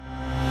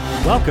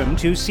Welcome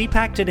to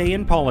CPAC Today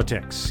in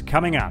Politics.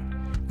 Coming up,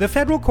 the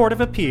Federal Court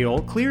of Appeal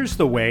clears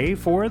the way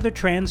for the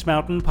Trans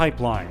Mountain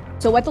Pipeline.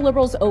 So what the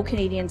Liberals owe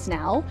Canadians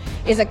now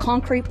is a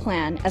concrete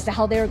plan as to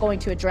how they are going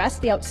to address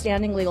the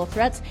outstanding legal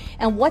threats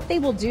and what they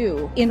will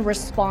do in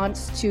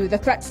response to the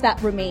threats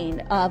that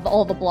remain of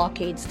all the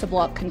blockades to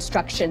block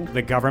construction.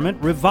 The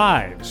government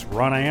revives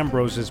Rona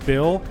Ambrose's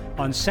bill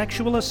on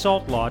sexual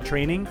assault law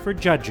training for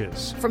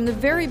judges. From the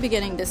very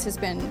beginning, this has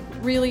been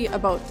really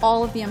about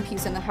all of the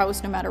MPs in the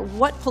House, no matter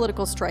what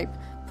political stripe,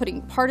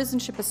 putting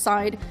partisanship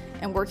aside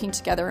and working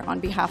together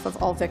on behalf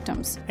of all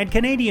victims. And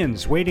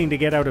Canadians waiting to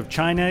get out of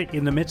China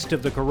in the midst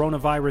of the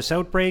coronavirus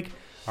outbreak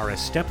are a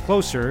step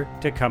closer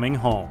to coming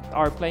home.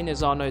 Our plane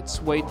is on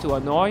its way to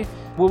Hanoi.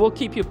 We will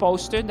keep you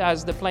posted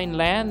as the plane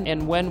lands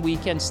and when we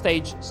can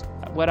stage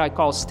what I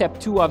call step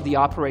 2 of the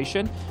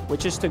operation,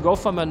 which is to go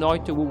from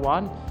Hanoi to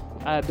Wuhan.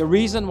 The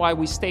reason why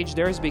we stage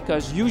there is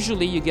because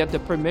usually you get the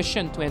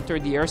permission to enter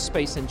the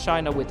airspace in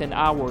China within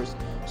hours.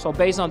 So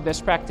based on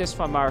best practice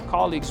from our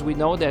colleagues, we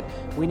know that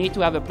we need to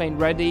have a plane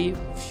ready,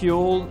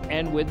 fuel,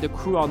 and with the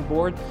crew on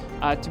board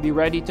to be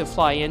ready to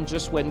fly in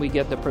just when we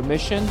get the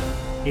permission.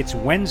 It's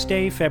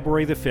Wednesday,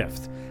 February the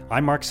 5th.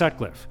 I'm Mark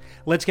Sutcliffe.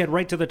 Let's get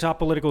right to the top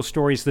political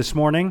stories this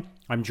morning.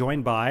 I'm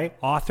joined by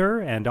author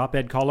and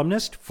op-ed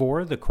columnist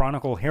for the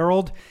Chronicle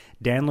Herald,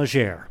 Dan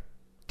Legere.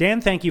 Dan,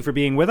 thank you for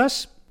being with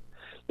us.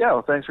 Yeah,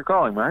 well, thanks for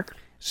calling, Mark.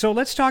 So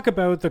let's talk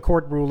about the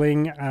court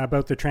ruling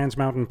about the Trans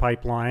Mountain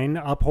Pipeline,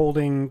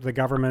 upholding the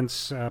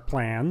government's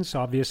plans,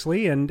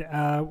 obviously. And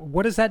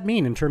what does that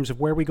mean in terms of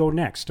where we go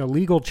next? A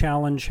legal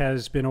challenge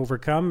has been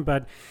overcome,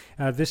 but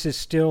this is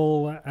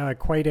still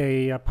quite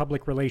a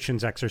public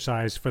relations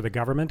exercise for the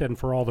government and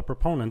for all the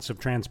proponents of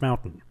Trans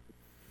Mountain.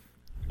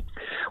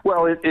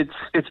 Well,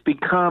 it's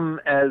become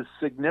as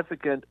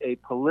significant a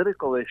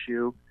political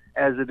issue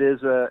as it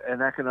is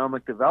an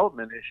economic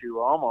development issue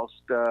almost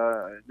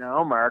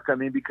now, Mark. I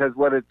mean, because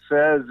what it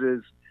says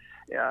is,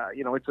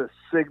 it's a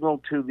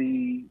signal to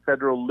the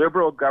federal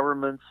Liberal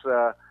government's,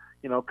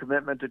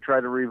 commitment to try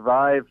to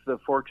revive the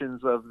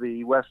fortunes of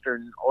the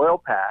Western oil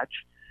patch.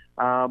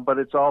 But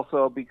it's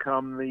also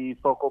become the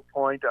focal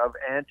point of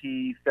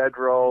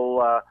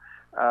anti-federal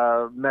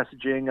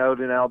messaging out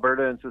in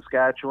Alberta and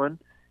Saskatchewan.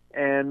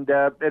 And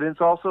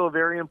it's also a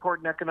very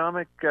important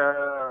economic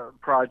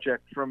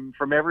project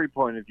from every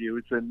point of view.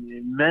 It's an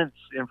immense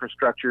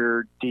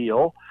infrastructure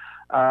deal,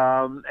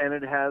 and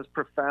it has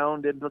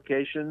profound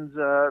implications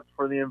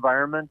for the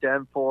environment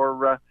and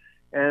for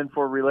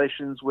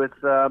relations with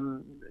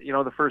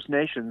the First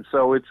Nations.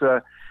 So it's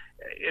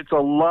a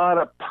lot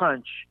of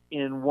punch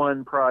in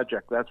one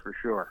project, that's for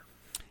sure.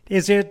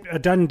 Is it a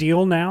done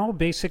deal now,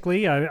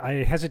 basically?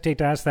 I hesitate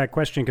to ask that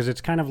question because it's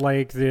kind of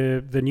like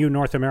the new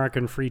North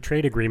American Free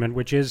Trade Agreement,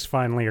 which is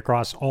finally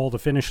across all the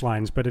finish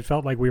lines, but it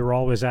felt like we were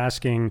always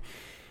asking,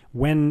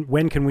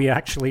 when can we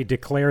actually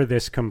declare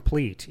this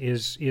complete?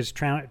 Is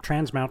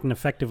Trans Mountain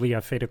effectively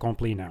a fait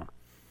accompli now?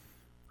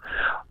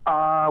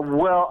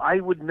 Well, I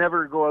would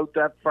never go out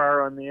that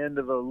far on the end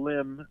of a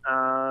limb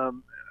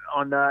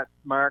on that,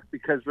 Mark,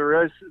 because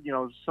there is,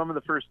 some of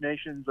the First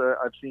Nations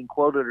I've seen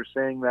quoted are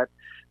saying that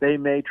they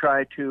may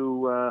try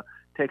to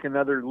take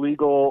another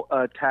legal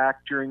tack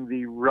during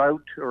the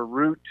route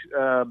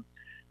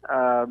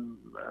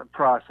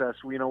process,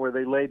 where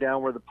they lay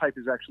down where the pipe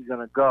is actually going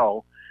to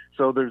go.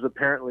 So there's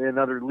apparently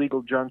another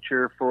legal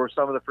juncture for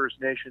some of the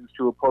First Nations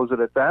to oppose it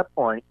at that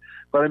point.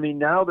 But I mean,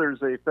 now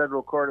there's a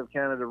Federal Court of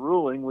Canada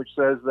ruling which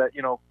says that,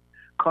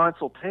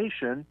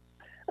 consultation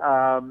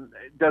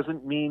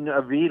doesn't mean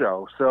a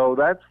veto. So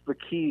that's the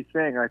key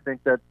thing, I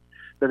think, that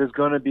is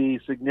going to be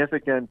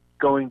significant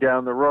going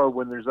down the road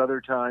when there's other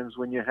times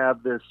when you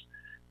have this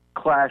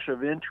clash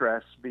of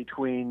interests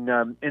between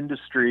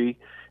industry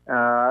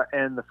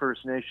and the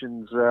First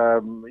Nations,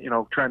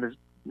 trying to,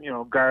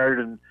 guard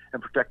and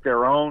protect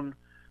their own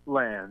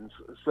lands.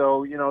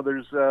 So,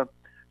 there's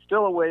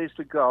still a ways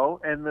to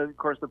go. And, of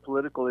course, the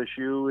political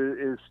issue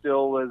is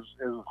still as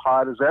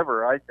hot as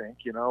ever, I think.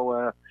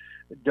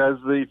 Does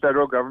the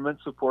federal government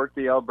support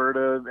the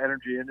Alberta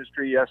energy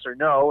industry, yes or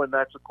no? And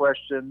that's a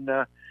question,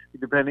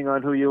 depending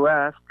on who you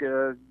ask,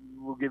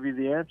 will give you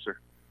the answer.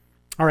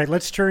 All right,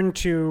 let's turn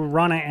to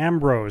Rona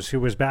Ambrose, who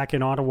was back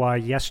in Ottawa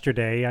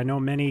yesterday. I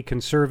know many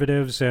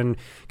conservatives and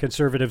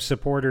conservative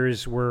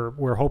supporters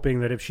were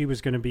hoping that if she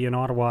was going to be in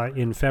Ottawa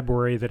in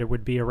February, that it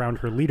would be around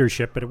her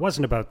leadership, but it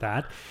wasn't about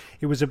that.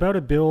 It was about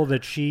a bill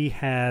that she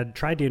had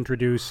tried to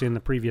introduce in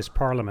the previous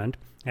Parliament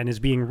and is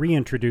being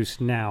reintroduced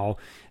now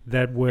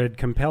that would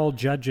compel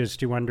judges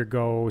to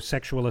undergo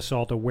sexual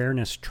assault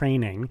awareness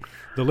training.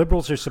 The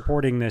Liberals are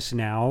supporting this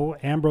now.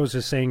 Ambrose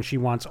is saying she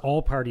wants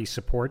all party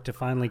support to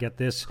finally get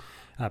this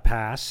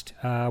passed.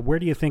 Where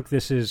do you think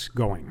this is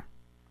going?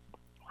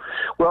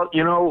 Well,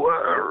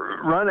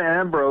 Rona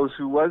Ambrose,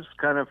 who was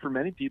kind of, for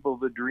many people,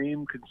 the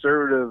dream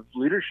conservative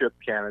leadership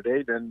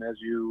candidate, and as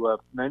you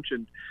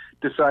mentioned,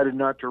 decided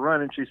not to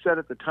run. And she said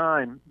at the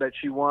time that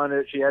she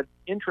had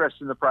interest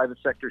in the private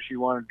sector she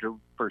wanted to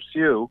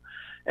pursue.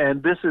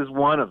 And this is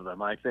one of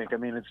them, I think. I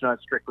mean, it's not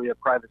strictly a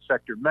private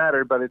sector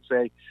matter, but it's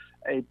a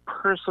a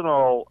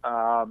personal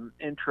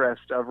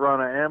interest of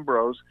Rona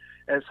Ambrose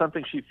as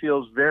something she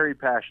feels very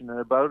passionate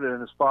about and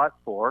has fought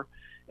for,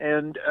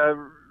 and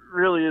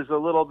really is a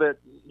little bit,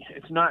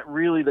 it's not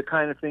really the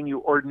kind of thing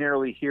you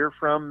ordinarily hear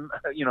from,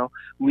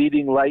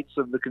 leading lights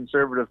of the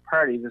Conservative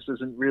Party. This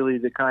isn't really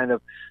the kind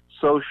of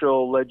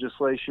social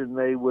legislation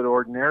they would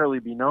ordinarily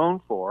be known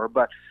for,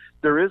 but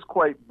there is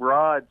quite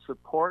broad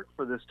support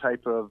for this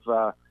type of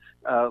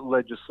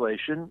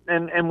legislation.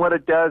 And what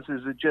it does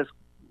is it just,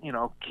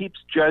 keeps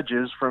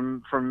judges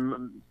from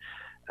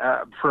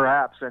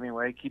perhaps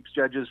anyway, keeps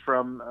judges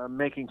from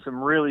making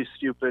some really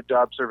stupid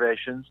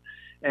observations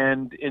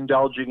and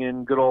indulging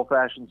in good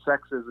old-fashioned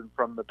sexism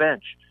from the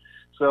bench.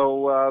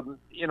 So,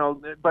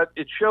 but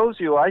it shows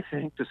you, I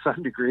think, to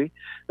some degree,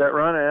 that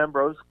Rona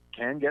Ambrose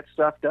can get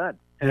stuff done.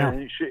 Yeah.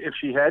 And if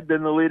she had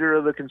been the leader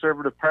of the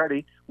Conservative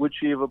Party, would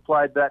she have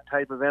applied that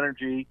type of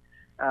energy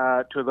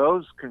to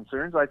those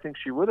concerns? I think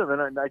she would have.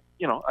 And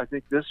I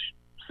think this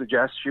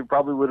suggests she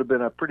probably would have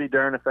been a pretty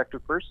darn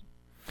effective person.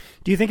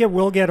 Do you think it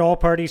will get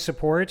all-party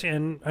support?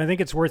 And I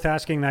think it's worth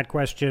asking that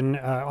question.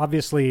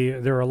 Obviously,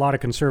 there are a lot of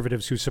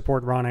Conservatives who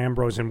support Rona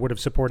Ambrose and would have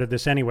supported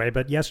this anyway.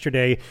 But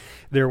yesterday,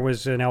 there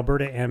was an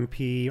Alberta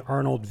MP,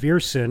 Arnold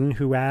Viersen,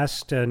 who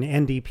asked an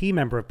NDP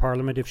member of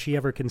Parliament if she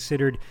ever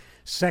considered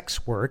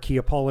sex work. He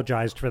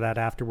apologized for that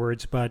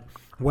afterwards. But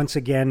once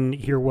again,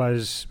 here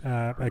was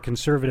a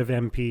Conservative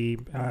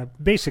MP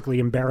basically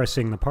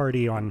embarrassing the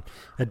party on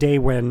a day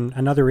when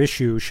another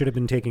issue should have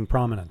been taking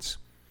prominence.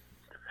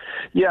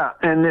 Yeah,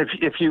 and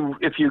if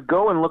you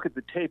go and look at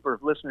the tape, or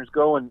if listeners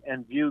go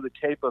and view the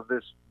tape of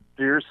this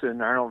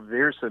Arnold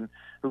Viersen,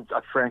 who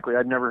frankly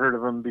I'd never heard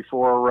of him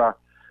before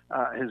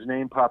his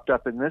name popped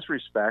up in this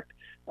respect,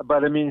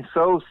 but I mean,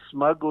 so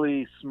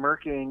smugly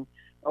smirking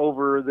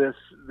over this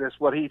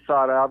what he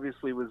thought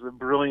obviously was a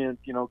brilliant,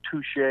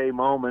 touche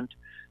moment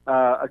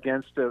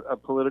against a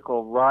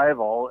political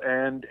rival,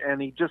 and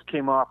he just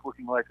came off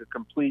looking like a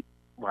complete,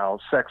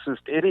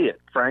 sexist idiot,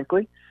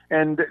 frankly,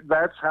 and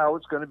that's how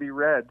it's going to be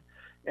read.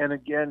 And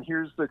again,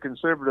 here's the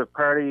Conservative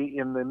Party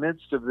in the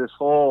midst of this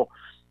whole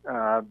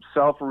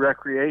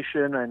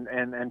self-recreation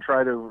and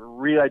try to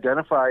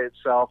re-identify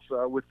itself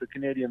with the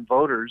Canadian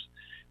voters.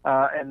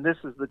 And this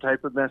is the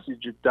type of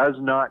message it does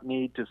not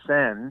need to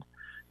send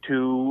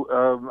to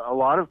a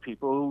lot of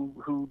people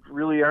who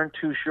really aren't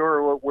too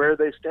sure where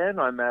they stand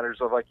on matters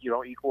of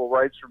equal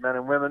rights for men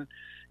and women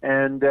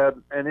and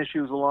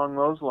issues along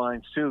those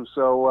lines too.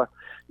 So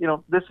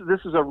this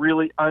is a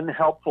really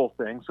unhelpful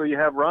thing. So you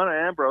have Rona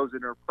Ambrose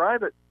in her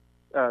private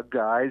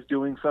guise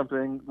doing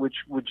something which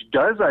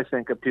does, I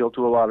think, appeal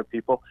to a lot of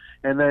people,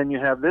 and then you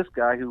have this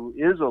guy who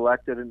is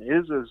elected and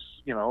is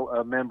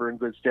a member in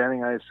good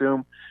standing, I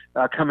assume,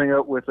 coming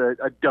out with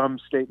a dumb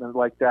statement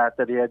like that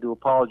he had to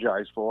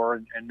apologize for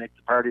and make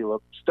the party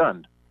look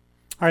stunned.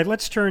 All right,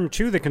 let's turn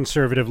to the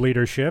Conservative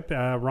leadership.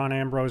 Rona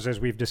Ambrose, as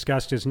we've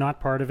discussed, is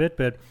not part of it,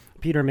 but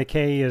Peter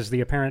MacKay is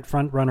the apparent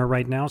front runner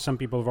right now. Some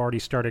people have already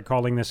started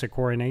calling this a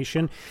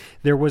coronation.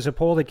 There was a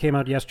poll that came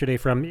out yesterday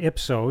from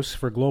Ipsos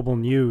for Global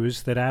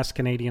News that asked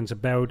Canadians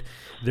about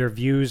their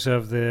views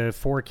of the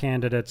four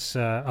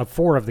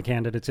of the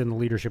candidates in the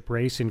leadership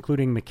race,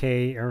 including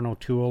MacKay, Erin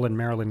O'Toole, and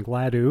Marilyn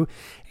Gladu.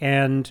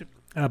 And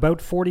about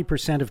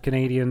 40% of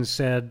Canadians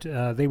said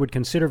they would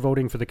consider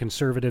voting for the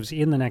Conservatives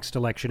in the next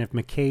election if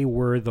MacKay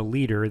were the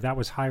leader. That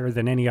was higher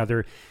than any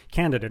other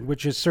candidate,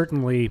 which is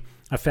certainly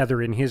a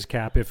feather in his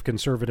cap if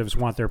Conservatives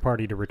want their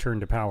party to return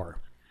to power.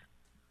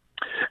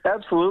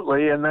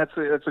 Absolutely, and that's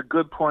a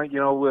good point.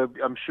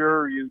 I'm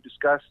sure you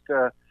discussed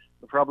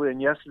probably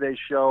in yesterday's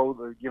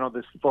show,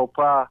 this faux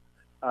pas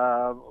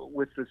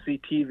with the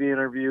CTV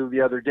interview the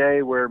other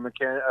day where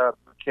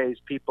MacKay's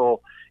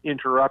people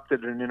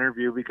interrupted an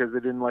interview because they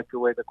didn't like the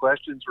way the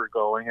questions were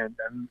going and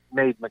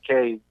made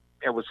MacKay,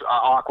 it was an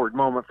awkward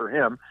moment for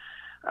him.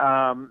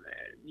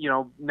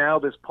 Now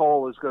this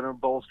poll is going to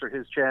bolster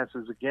his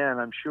chances again,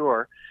 I'm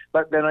sure.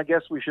 But then I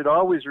guess we should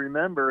always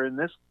remember in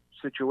this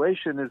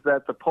situation is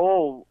that the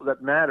poll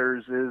that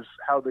matters is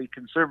how the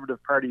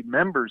Conservative Party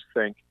members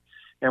think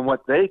and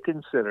what they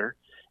consider.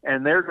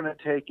 And they're going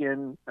to take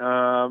in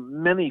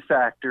many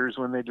factors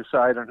when they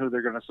decide on who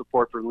they're going to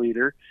support for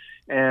leader.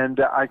 And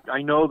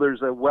I know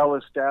there's a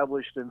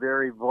well-established and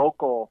very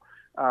vocal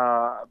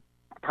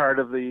part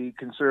of the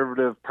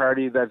Conservative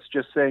Party that's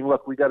just saying,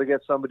 look, we got to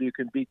get somebody who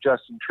can beat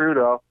Justin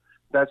Trudeau.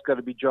 That's got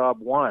to be job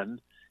one.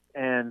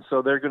 And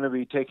so they're going to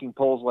be taking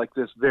polls like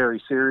this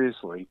very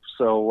seriously.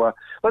 So,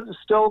 but there's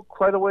still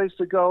quite a ways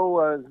to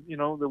go.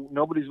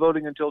 Nobody's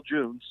voting until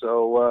June.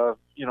 So,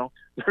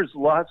 there's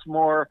lots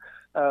more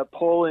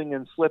polling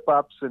and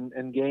slip-ups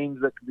and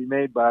gains that can be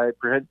made by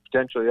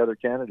potentially other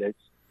candidates.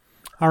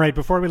 All right,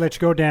 before we let you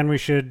go, Dan, we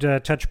should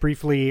touch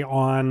briefly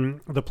on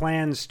the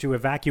plans to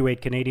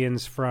evacuate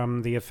Canadians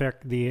from the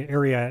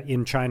area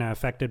in China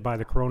affected by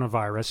the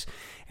coronavirus.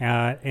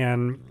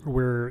 And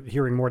we're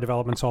hearing more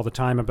developments all the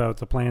time about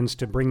the plans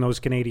to bring those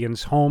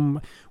Canadians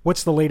home.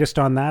 What's the latest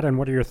on that, and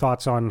what are your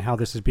thoughts on how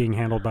this is being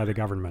handled by the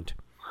government?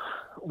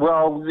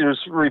 Well, there's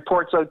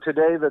reports out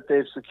today that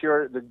they've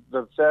secured,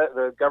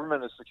 the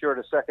government has secured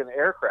a second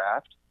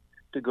aircraft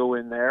to go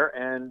in there.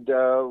 And,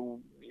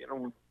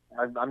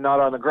 I'm not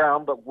on the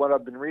ground, but what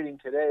I've been reading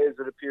today is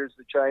it appears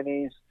the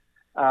Chinese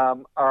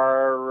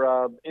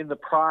are in the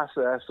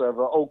process of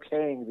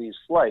okaying these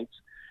flights.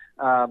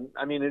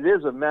 It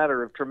is a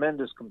matter of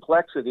tremendous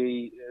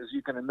complexity, as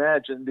you can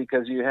imagine,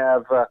 because you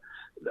have a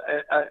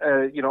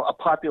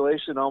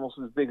population almost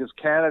as big as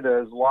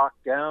Canada is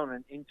locked down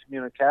and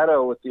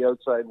incommunicado with the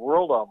outside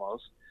world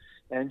almost,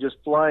 and just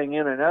flying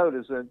in and out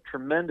is a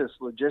tremendous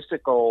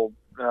logistical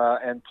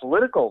and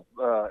political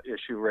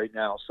issue right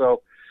now.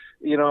 So,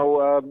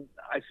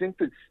 I think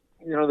that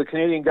the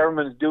Canadian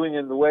government is doing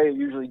it the way it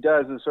usually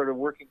does, is sort of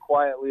working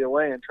quietly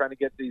away and trying to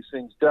get these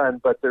things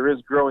done. But there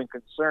is growing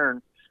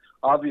concern,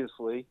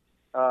 obviously,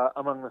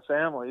 among the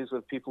families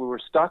of people who are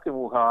stuck in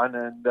Wuhan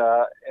and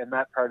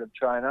that part of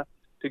China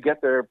to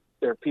get their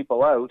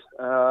people out,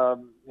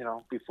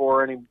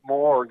 before any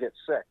more get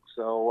sick.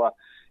 So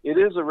it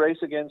is a race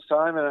against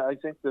time, and I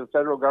think the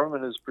federal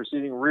government is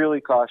proceeding really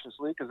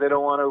cautiously because they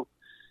don't want to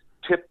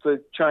tip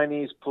the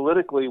Chinese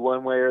politically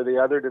one way or the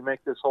other to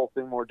make this whole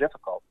thing more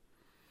difficult.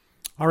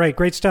 All right,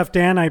 great stuff,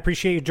 Dan. I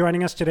appreciate you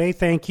joining us today.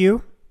 Thank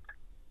you.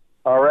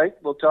 All right,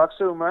 we'll talk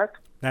soon, Mark.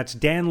 That's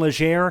Dan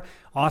Legere,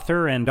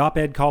 author and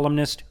op-ed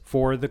columnist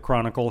for the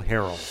Chronicle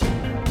Herald.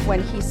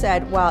 When he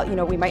said, well,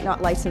 we might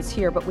not license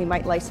here, but we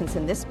might license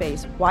in this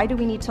space, why do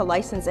we need to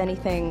license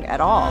anything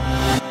at all?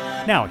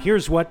 Now,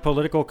 here's what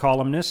political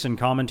columnists and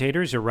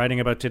commentators are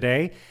writing about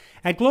today.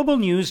 At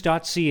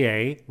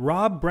globalnews.ca,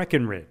 Rob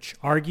Breckenridge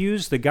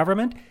argues the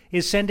government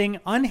is sending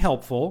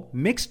unhelpful,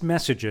 mixed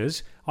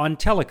messages on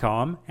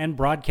telecom and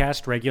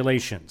broadcast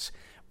regulations.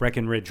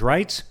 Breckenridge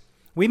writes,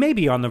 "We may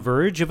be on the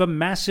verge of a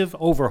massive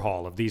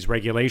overhaul of these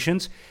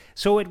regulations,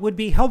 so it would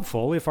be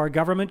helpful if our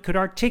government could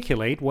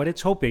articulate what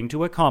it's hoping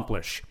to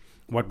accomplish.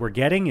 What we're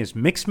getting is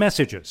mixed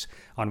messages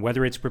on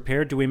whether it's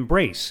prepared to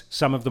embrace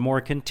some of the more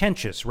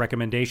contentious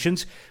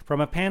recommendations from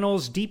a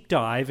panel's deep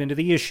dive into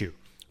the issue,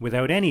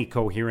 without any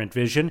coherent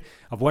vision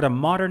of what a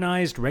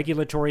modernized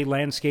regulatory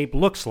landscape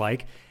looks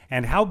like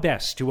and how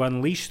best to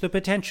unleash the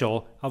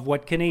potential of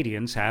what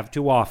Canadians have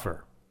to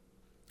offer."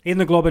 In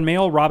the Globe and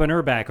Mail, Robin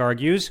Urbach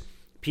argues,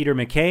 Peter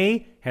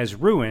MacKay has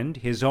ruined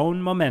his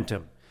own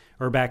momentum.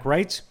 Urbach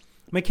writes,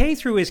 MacKay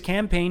threw his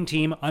campaign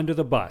team under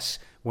the bus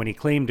when he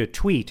claimed a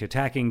tweet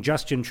attacking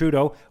Justin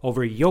Trudeau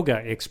over yoga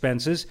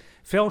expenses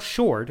fell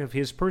short of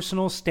his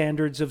personal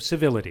standards of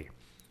civility.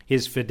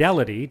 His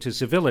fidelity to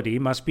civility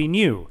must be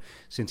new,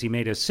 since he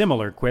made a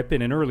similar quip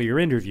in an earlier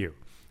interview.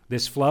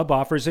 This flub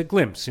offers a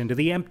glimpse into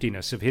the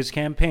emptiness of his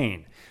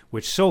campaign,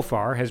 which so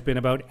far has been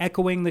about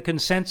echoing the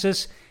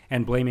consensus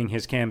and blaming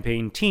his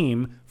campaign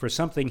team for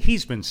something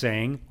he's been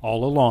saying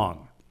all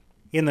along.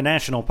 In the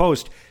National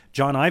Post,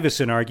 John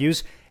Ivison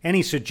argues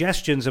any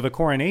suggestions of a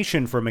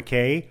coronation for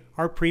MacKay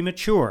are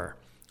premature.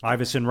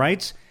 Ivison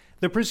writes,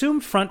 "The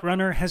presumed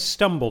frontrunner has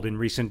stumbled in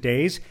recent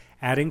days,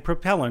 adding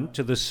propellant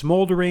to the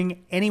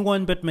smoldering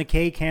anyone but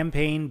MacKay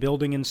campaign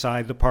building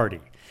inside the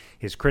party.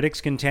 His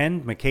critics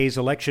contend MacKay's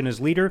election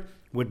as leader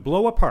would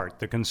blow apart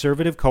the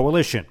Conservative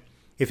coalition.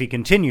 If he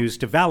continues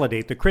to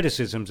validate the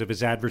criticisms of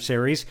his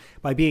adversaries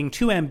by being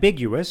too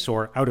ambiguous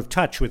or out of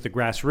touch with the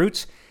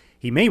grassroots,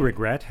 he may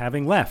regret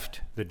having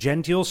left the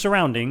genteel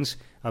surroundings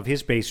of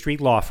his Bay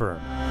Street law firm."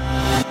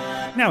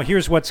 Now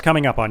here's what's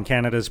coming up on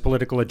Canada's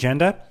political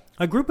agenda.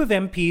 A group of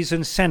MPs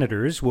and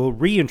senators will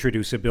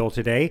reintroduce a bill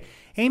today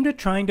aimed at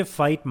trying to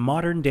fight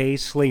modern-day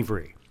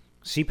slavery.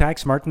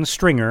 CPAC's Martin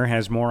Stringer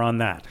has more on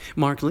that.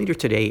 Mark, later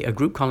today, a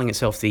group calling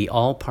itself the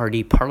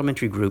All-Party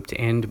Parliamentary Group to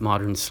End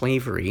Modern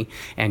Slavery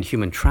and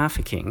Human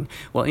Trafficking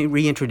will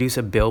reintroduce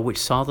a bill which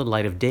saw the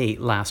light of day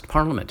last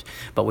Parliament,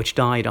 but which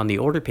died on the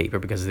order paper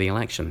because of the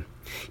election.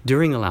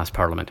 During the last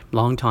Parliament,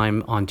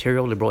 longtime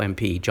Ontario Liberal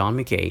MP John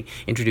McKay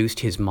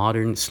introduced his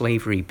Modern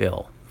Slavery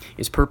Bill.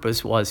 Its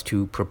purpose was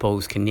to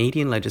propose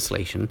Canadian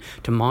legislation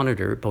to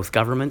monitor both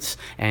governments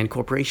and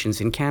corporations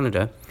in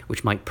Canada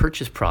which might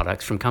purchase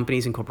products from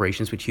companies and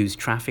corporations which use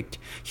trafficked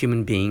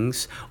human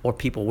beings or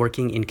people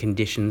working in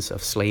conditions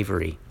of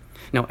slavery.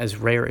 Now, as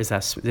rare as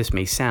this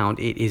may sound,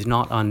 it is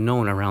not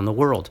unknown around the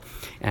world,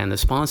 and the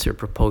sponsor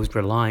proposed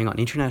relying on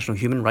international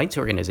human rights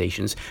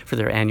organizations for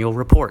their annual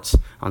reports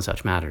on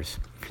such matters.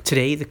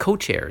 Today, the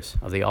co-chairs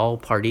of the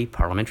All-Party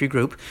Parliamentary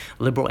Group,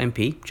 Liberal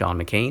MP John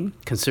McCain,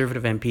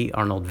 Conservative MP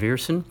Arnold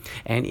Viersen,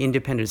 and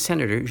Independent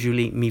Senator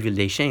Julie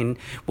Miville-Deschênes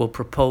will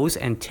propose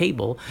and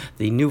table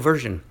the new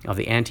version of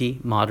the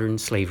Anti-Modern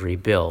Slavery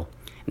Bill.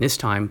 And this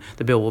time,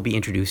 the bill will be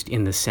introduced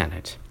in the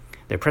Senate.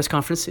 Their press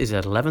conference is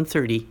at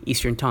 11:30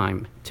 Eastern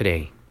Time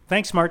today.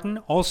 Thanks, Martin.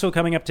 Also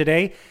coming up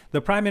today,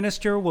 the Prime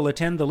Minister will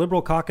attend the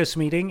Liberal caucus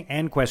meeting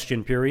and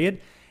question period,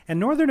 and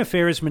Northern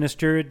Affairs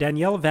Minister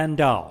Danielle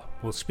Vandal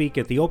will speak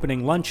at the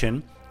opening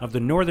luncheon of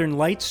the Northern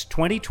Lights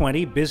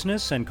 2020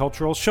 Business and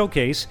Cultural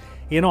Showcase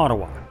in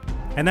Ottawa.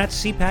 And that's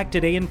CPAC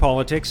Today in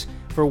Politics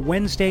for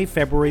Wednesday,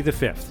 February the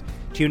 5th.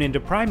 Tune into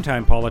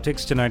Primetime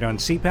Politics tonight on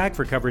CPAC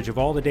for coverage of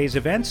all the day's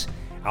events.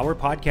 Our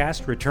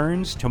podcast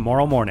returns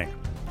tomorrow morning.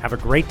 Have a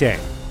great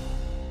day.